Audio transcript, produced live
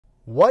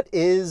What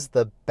is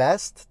the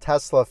best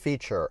Tesla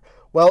feature?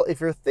 Well, if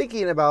you're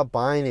thinking about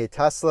buying a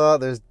Tesla,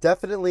 there's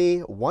definitely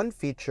one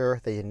feature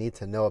that you need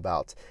to know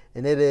about,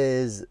 and it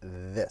is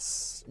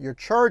this: your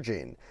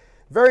charging.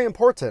 Very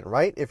important,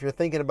 right? If you're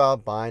thinking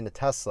about buying a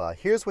Tesla,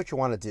 here's what you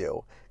want to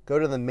do. Go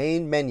to the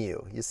main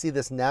menu. You see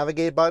this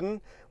navigate button?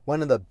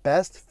 One of the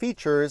best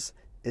features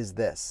is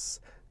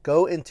this.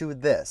 Go into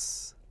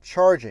this,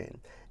 charging.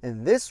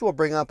 And this will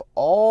bring up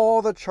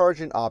all the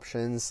charging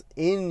options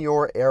in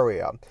your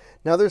area.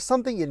 Now there's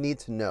something you need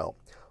to know.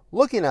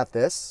 Looking at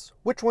this,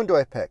 which one do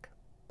I pick?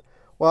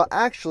 Well,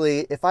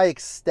 actually, if I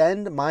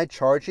extend my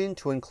charging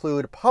to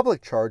include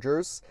public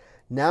chargers,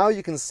 now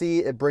you can see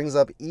it brings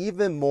up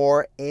even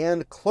more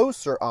and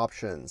closer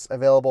options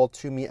available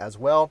to me as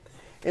well.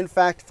 In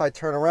fact, if I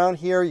turn around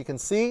here, you can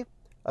see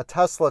a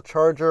Tesla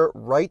charger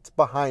right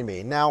behind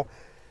me. Now,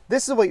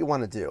 this is what you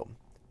want to do.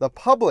 The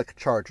public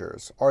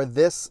chargers are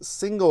this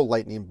single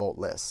lightning bolt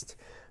list.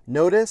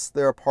 Notice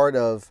they're a part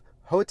of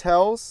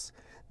hotels,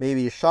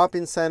 maybe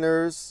shopping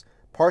centers,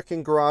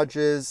 parking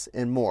garages,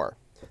 and more.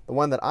 The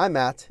one that I'm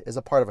at is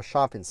a part of a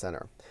shopping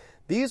center.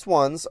 These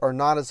ones are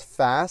not as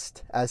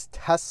fast as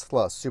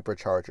Tesla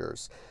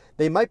superchargers.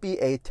 They might be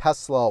a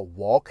Tesla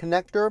wall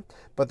connector,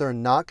 but they're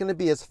not going to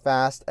be as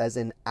fast as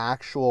an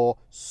actual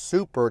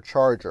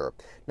supercharger.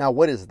 Now,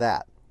 what is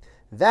that?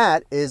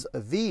 That is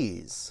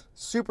these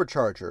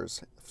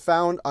superchargers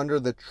found under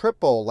the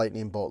triple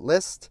lightning bolt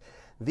list.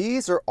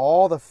 These are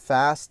all the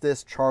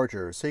fastest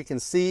chargers. So you can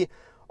see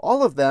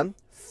all of them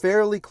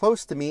fairly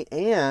close to me,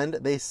 and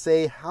they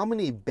say how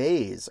many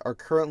bays are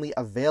currently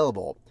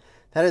available.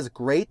 That is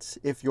great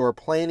if you're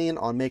planning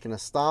on making a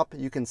stop.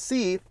 You can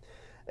see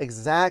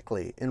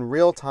exactly in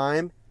real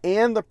time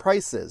and the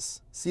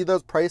prices. See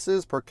those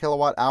prices per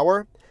kilowatt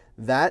hour?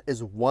 That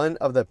is one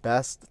of the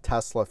best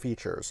Tesla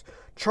features.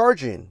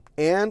 Charging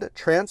and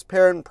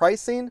transparent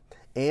pricing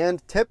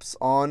and tips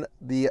on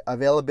the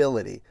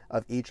availability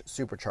of each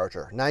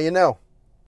supercharger. Now you know.